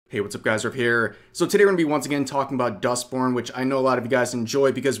Hey, what's up guys, Riff here. So today we're going to be once again talking about Dustborn, which I know a lot of you guys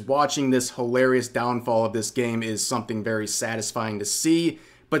enjoy because watching this hilarious downfall of this game is something very satisfying to see.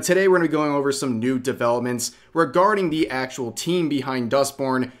 But today we're going to be going over some new developments regarding the actual team behind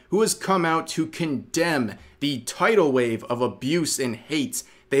Dustborn, who has come out to condemn the tidal wave of abuse and hate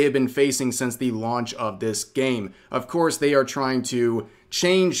they have been facing since the launch of this game. Of course, they are trying to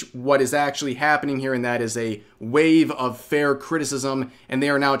change what is actually happening here, and that is a wave of fair criticism, and they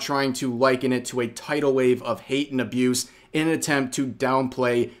are now trying to liken it to a tidal wave of hate and abuse in an attempt to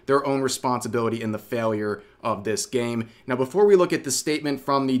downplay their own responsibility in the failure of this game. Now, before we look at the statement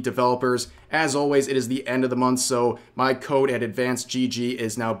from the developers, as always, it is the end of the month, so my code at AdvancedGG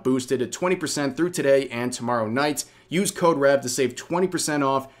is now boosted to 20% through today and tomorrow night. Use code REV to save 20%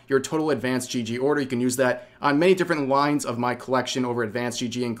 off your total AdvancedGG order. You can use that on many different lines of my collection over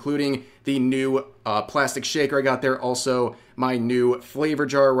AdvancedGG, including the new plastic shaker I got there, also my new flavor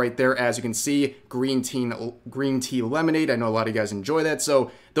jar right there, as you can see, green tea lemonade. I know a lot of you guys enjoy that,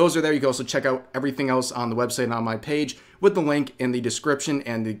 so those are there. You can also check out everything else on the website and on my page with the link in the description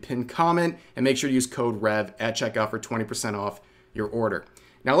and the pinned comment, and make sure to use code REV at checkout for 20% off your order.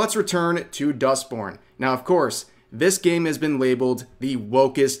 Now let's return to Dustborn. Now, of course, this game has been labeled the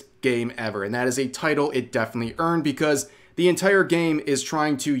wokest game ever, and that is a title it definitely earned because the entire game is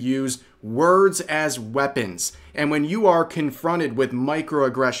trying to use words as weapons. And when you are confronted with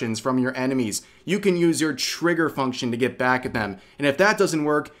microaggressions from your enemies, you can use your trigger function to get back at them. And if that doesn't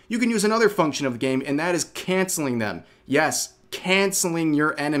work, you can use another function of the game, and that is canceling them. Yes, canceling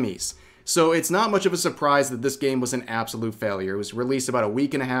your enemies. So it's not much of a surprise that this game was an absolute failure. It was released about a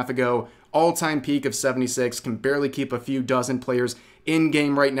week and a half ago, all-time peak of 76, can barely keep a few dozen players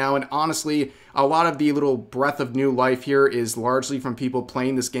in-game right now, and honestly, a lot of the little breath of new life here is largely from people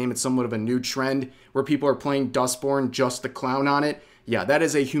playing this game. It's somewhat of a new trend where people are playing Dustborn just to clown on it. Yeah, that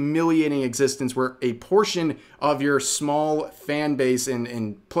is a humiliating existence where a portion of your small fan base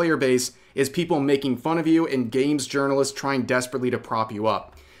and player base is people making fun of you and games journalists trying desperately to prop you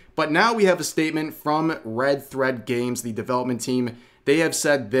up. But now we have a statement from Red Thread Games, the development team. They have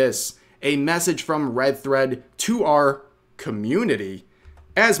said this: a message from Red Thread to our community.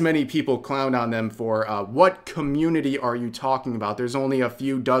 As many people clown on them for what community are you talking about? There's only a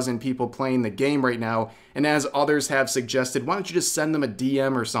few dozen people playing the game right now, and as others have suggested, why don't you just send them a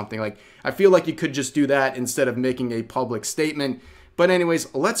DM or something? Like, I feel like you could just do that instead of making a public statement. But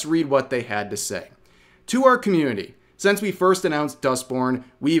anyways, let's read what they had to say. To our community, since we first announced Dustborn,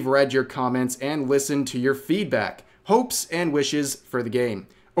 we've read your comments and listened to your feedback, hopes, and wishes for the game.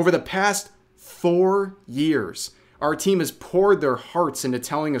 Over the past 4 years, our team has poured their hearts into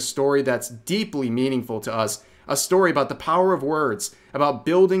telling a story that's deeply meaningful to us, a story about the power of words, about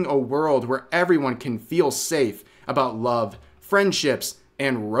building a world where everyone can feel safe, about love, friendships,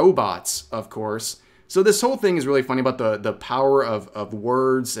 and robots, of course. So this whole thing is really funny about the power of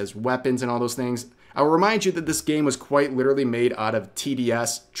words as weapons and all those things. I will remind you that this game was quite literally made out of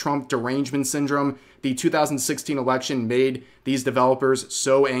TDS, Trump Derangement Syndrome. The 2016 election made these developers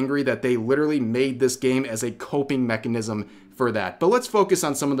so angry that they literally made this game as a coping mechanism for that. But let's focus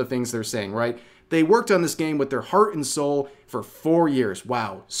on some of the things they're saying, right? They worked on this game with their heart and soul for 4 years.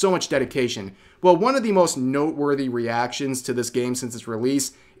 Wow, so much dedication. Well, one of the most noteworthy reactions to this game since its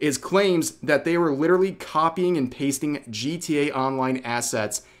release is claims that they were literally copying and pasting GTA Online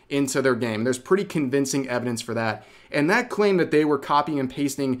assets into their game. There's pretty convincing evidence for that. And that claim that they were copying and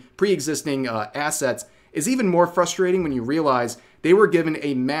pasting pre-existing assets is even more frustrating when you realize they were given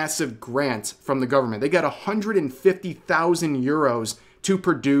a massive grant from the government. They got 150,000 euros to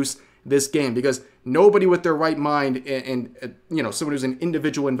produce this game because nobody with their right mind and you know, someone who's an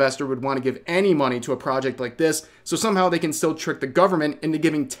individual investor would want to give any money to a project like this. So somehow they can still trick the government into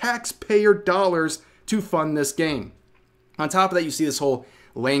giving taxpayer dollars to fund this game. On top of that, you see this whole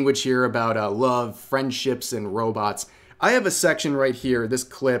language here about love, friendships, and robots. I have a section right here, this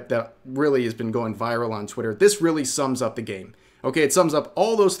clip that really has been going viral on Twitter. This really sums up the game. Okay, it sums up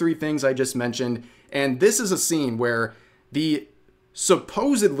all those three things I just mentioned, and this is a scene where the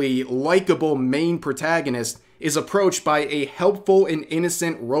supposedly likable main protagonist is approached by a helpful and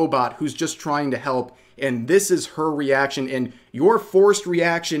innocent robot who's just trying to help, and this is her reaction and your forced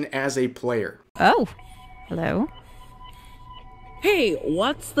reaction as a player. Oh, hello. Hey,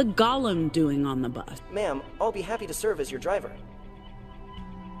 what's the golem doing on the bus? Ma'am, I'll be happy to serve as your driver.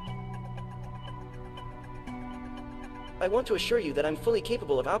 I want to assure you that I'm fully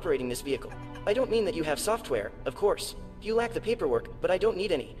capable of operating this vehicle. I don't mean that you have software, of course. You lack the paperwork, but I don't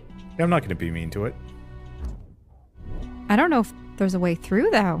need any. I'm not going to be mean to it. I don't know if there's a way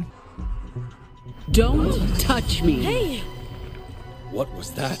through, though. Don't touch me. Hey! What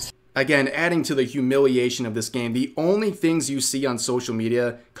was that? Again, adding to the humiliation of this game, the only things you see on social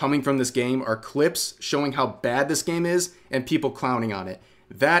media coming from this game are clips showing how bad this game is and people clowning on it.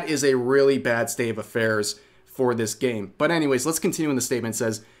 That is a really bad state of affairs for this game. But anyways, let's continue in the statement. It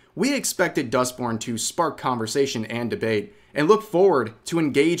says, we expected Dustborn to spark conversation and debate and look forward to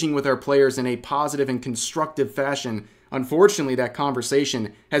engaging with our players in a positive and constructive fashion. Unfortunately, that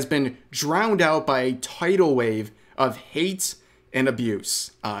conversation has been drowned out by a tidal wave of hate and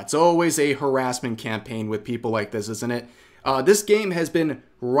abuse. It's always a harassment campaign with people like this, isn't it? This game has been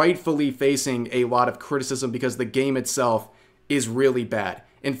rightfully facing a lot of criticism because the game itself is really bad.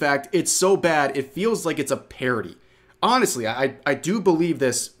 In fact, it's so bad, it feels like it's a parody. Honestly, I do believe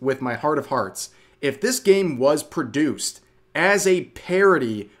this with my heart of hearts. If this game was produced as a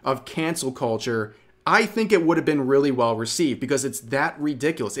parody of cancel culture, I think it would have been really well received because it's that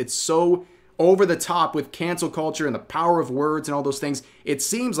ridiculous. It's so over the top with cancel culture and the power of words and all those things. It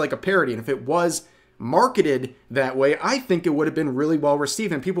seems like a parody, and if it was marketed that way, I think it would have been really well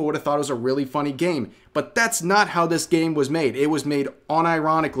received and people would have thought it was a really funny game. But that's not how this game was made. It was made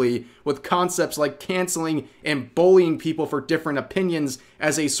unironically with concepts like canceling and bullying people for different opinions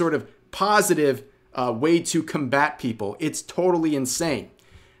as a sort of positive way to combat people. It's totally insane.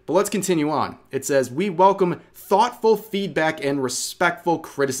 But let's continue on. It says, we welcome thoughtful feedback and respectful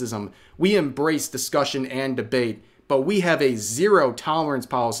criticism. We embrace discussion and debate, but we have a zero tolerance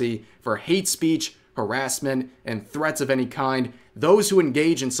policy for hate speech, harassment, and threats of any kind. Those who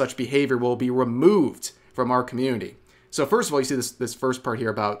engage in such behavior will be removed from our community. So first of all, you see this first part here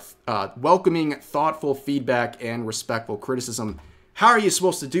about welcoming thoughtful feedback and respectful criticism. How are you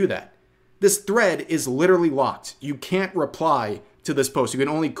supposed to do that? This thread is literally locked. You can't reply to this post. You can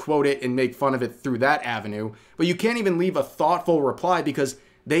only quote it and make fun of it through that avenue, but you can't even leave a thoughtful reply because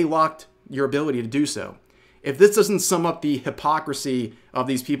they locked your ability to do so. If this doesn't sum up the hypocrisy of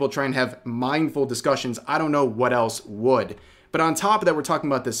these people trying to have mindful discussions, I don't know what else would. But on top of that, we're talking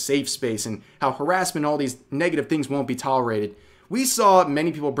about the safe space and how harassment and all these negative things won't be tolerated. We saw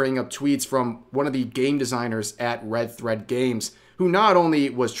many people bring up tweets from one of the game designers at Red Thread Games, who not only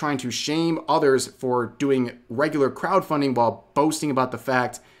was trying to shame others for doing regular crowdfunding while boasting about the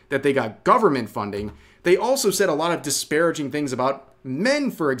fact that they got government funding, they also said a lot of disparaging things about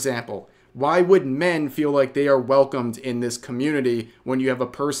men, for example. Why would men feel like they are welcomed in this community when you have a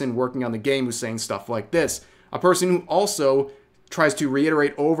person working on the game who's saying stuff like this? A person who also tries to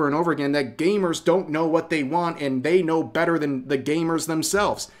reiterate over and over again that gamers don't know what they want and they know better than the gamers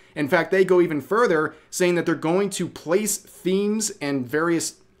themselves. In fact, they go even further, saying that they're going to place themes and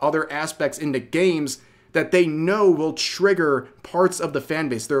various other aspects into games that they know will trigger parts of the fan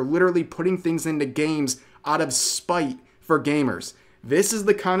base. They're literally putting things into games out of spite for gamers. This is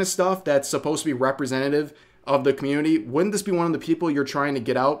the kind of stuff that's supposed to be representative of the community. Wouldn't this be one of the people you're trying to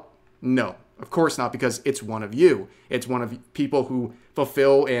get out? No, of course not, because it's one of you. It's one of people who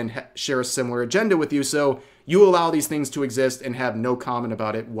fulfill and share a similar agenda with you, so you allow these things to exist and have no comment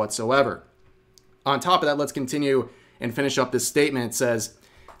about it whatsoever. On top of that, let's continue and finish up this statement. It says,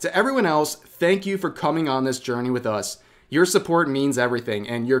 to everyone else, thank you for coming on this journey with us. Your support means everything,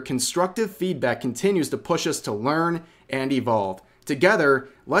 and your constructive feedback continues to push us to learn and evolve. Together,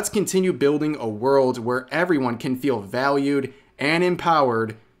 let's continue building a world where everyone can feel valued and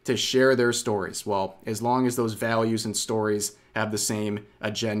empowered to share their stories. Well, as long as those values and stories have the same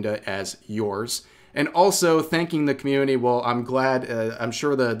agenda as yours. And also thanking the community. Well, I'm glad, I'm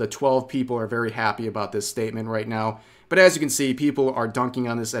sure the 12 people are very happy about this statement right now. But as you can see, people are dunking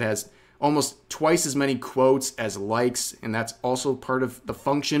on this. It has almost twice as many quotes as likes, and that's also part of the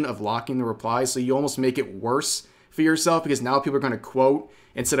function of locking the replies. So you almost make it worse for yourself because now people are going to quote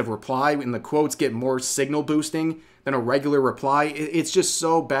instead of reply, and the quotes get more signal boosting than a regular reply. It's just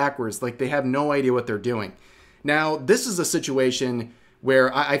so backwards. Like, they have no idea what they're doing. Now, this is a situation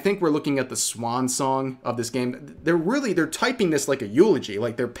where I think we're looking at the swan song of this game. They're typing this like a eulogy,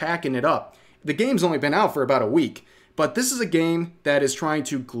 like they're packing it up. The game's only been out for about a week, but this is a game that is trying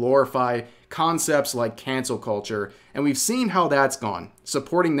to glorify concepts like cancel culture, and we've seen how that's gone.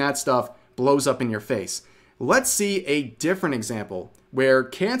 Supporting that stuff blows up in your face. Let's see a different example where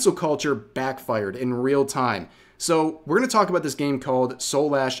cancel culture backfired in real time. So we're going to talk about this game called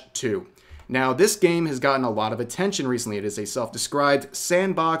Soulash 2. Now, this game has gotten a lot of attention recently. It is a self-described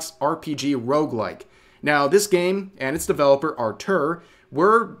sandbox RPG roguelike. Now, this game and its developer, Artur,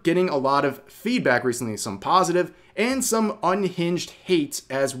 were getting a lot of feedback recently, some positive and some unhinged hate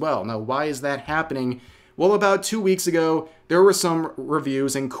as well. Now, why is that happening? Well, about 2 weeks ago, there were some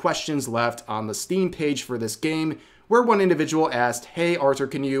reviews and questions left on the Steam page for this game where one individual asked, hey, Artur,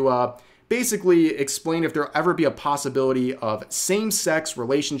 can you basically explain if there'll ever be a possibility of same-sex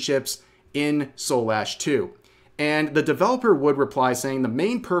relationships in Soulash 2. And the developer would reply saying the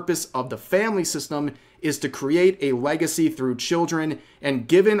main purpose of the family system is to create a legacy through children, and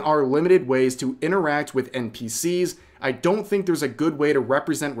given our limited ways to interact with NPCs, I don't think there's a good way to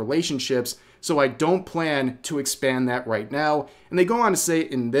represent relationships, so I don't plan to expand that right now. And they go on to say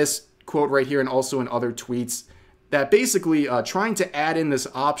in this quote right here and also in other tweets that basically trying to add in this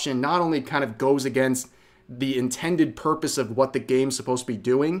option not only kind of goes against the intended purpose of what the game's supposed to be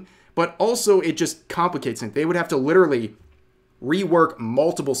doing, but also it just complicates it. They would have to literally rework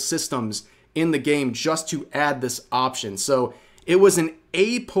multiple systems in the game just to add this option. So it was an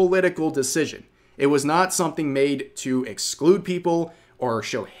apolitical decision. It was not something made to exclude people or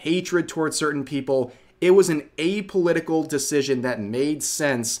show hatred towards certain people. It was an apolitical decision that made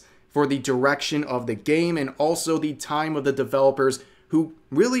sense for the direction of the game and also the time of the developers, who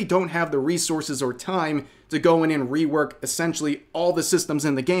really don't have the resources or time to go in and rework essentially all the systems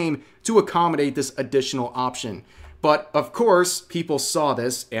in the game to accommodate this additional option. But of course, people saw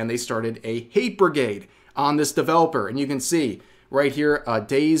this and they started a hate brigade on this developer. And you can see right here,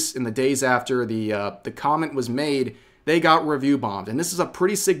 in the days after the comment was made, they got review bombed. And this is a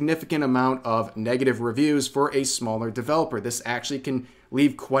pretty significant amount of negative reviews for a smaller developer. This actually can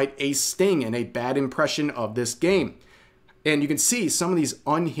leave quite a sting and a bad impression of this game. And you can see some of these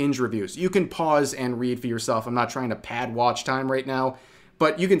unhinged reviews. You can pause and read for yourself. I'm not trying to pad watch time right now,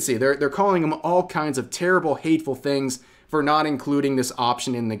 but you can see they're calling them all kinds of terrible, hateful things for not including this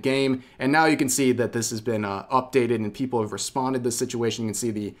option in the game. And now you can see that this has been updated and people have responded to the situation. You can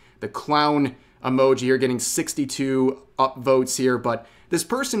see the clown emoji here getting 62 upvotes here, but this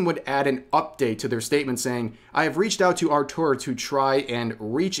person would add an update to their statement saying, I have reached out to Artur to try and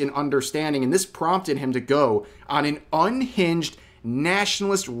reach an understanding, and this prompted him to go on an unhinged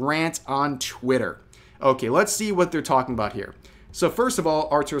nationalist rant on Twitter. Okay, let's see what they're talking about here. So first of all,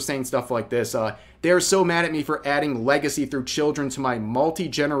 Artur's saying stuff like this, they are so mad at me for adding legacy through children to my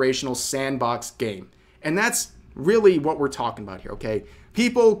multi-generational sandbox game. And that's really what we're talking about here, okay?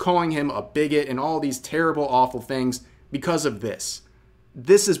 People calling him a bigot and all these terrible, awful things because of this.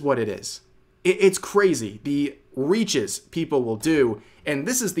 This is what it is. It's crazy, the reaches people will do, and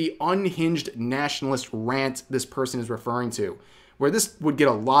this is the unhinged nationalist rant this person is referring to, where this would get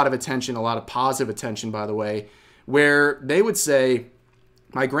a lot of attention, a lot of positive attention, by the way, where they would say,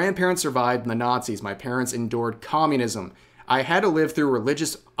 my grandparents survived the Nazis, my parents endured communism, I had to live through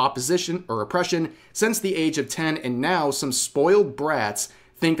religious opposition or oppression since the age of 10, and now some spoiled brats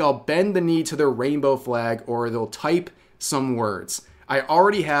think I'll bend the knee to their rainbow flag or they'll type some words. I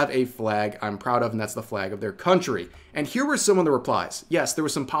already have a flag I'm proud of, and that's the flag of their country. And here were some of the replies. Yes, there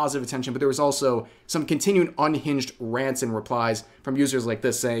was some positive attention, but there was also some continued unhinged rants and replies from users like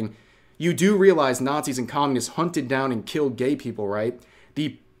this saying, you do realize Nazis and communists hunted down and killed gay people, right?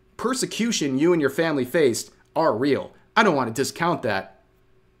 The persecution you and your family faced are real. I don't want to discount that.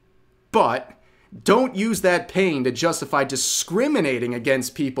 But don't use that pain to justify discriminating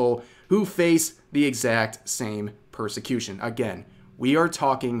against people who face the exact same persecution. Again, we are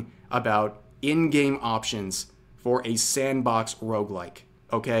talking about in-game options for a sandbox roguelike,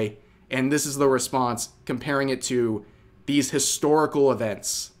 okay? And this is the response, comparing it to these historical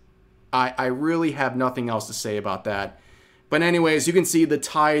events. I really have nothing else to say about that. But anyways, you can see the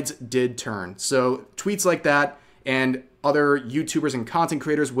tides did turn. So tweets like that and other YouTubers and content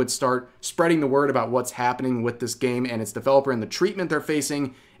creators would start spreading the word about what's happening with this game and its developer and the treatment they're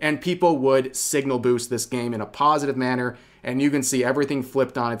facing, and people would signal boost this game in a positive manner, and you can see everything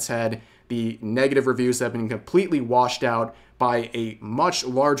flipped on its head. The negative reviews have been completely washed out by a much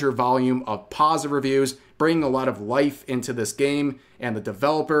larger volume of positive reviews, bringing a lot of life into this game and the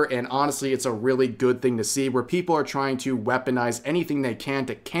developer, and honestly, it's a really good thing to see where people are trying to weaponize anything they can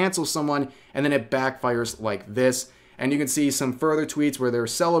to cancel someone, and then it backfires like this. And you can see some further tweets where they're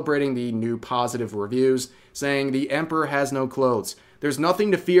celebrating the new positive reviews, saying the emperor has no clothes. There's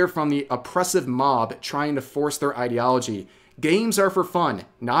nothing to fear from the oppressive mob trying to force their ideology. Games are for fun,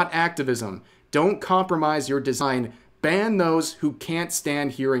 not activism. Don't compromise your design. Ban those who can't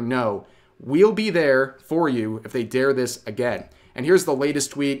stand hearing no. We'll be there for you if they dare this again. And here's the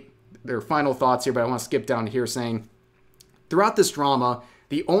latest tweet, their final thoughts here, but I want to skip down to here saying, throughout this drama,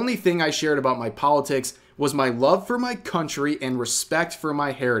 the only thing I shared about my politics was my love for my country and respect for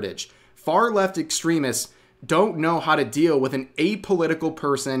my heritage. Far left extremists don't know how to deal with an apolitical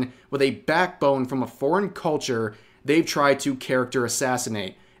person with a backbone from a foreign culture they've tried to character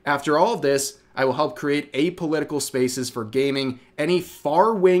assassinate. After all of this, I will help create apolitical spaces for gaming. Any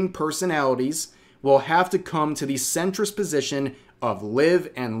far-wing personalities will have to come to the centrist position of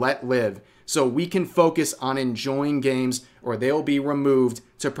live and let live, so we can focus on enjoying games, or they'll be removed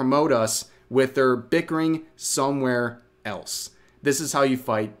to promote us with their bickering somewhere else. This is how you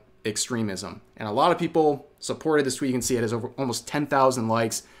fight extremism. And a lot of people supported this tweet. You can see it has over almost 10,000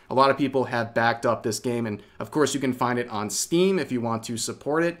 likes. A lot of people have backed up this game, and of course you can find it on Steam if you want to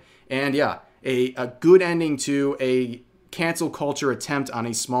support it. And yeah, a good ending to a cancel culture attempt on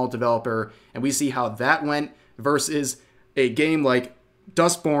a small developer, and we see how that went versus a game like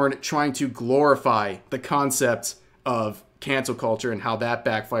Dustborn trying to glorify the concept of cancel culture and how that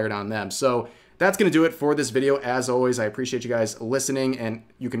backfired on them. So that's going to do it for this video. As always, I appreciate you guys listening, and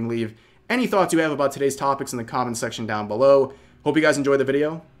you can leave any thoughts you have about today's topics in the comment section down below. Hope you guys enjoyed the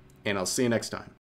video, and I'll see you next time.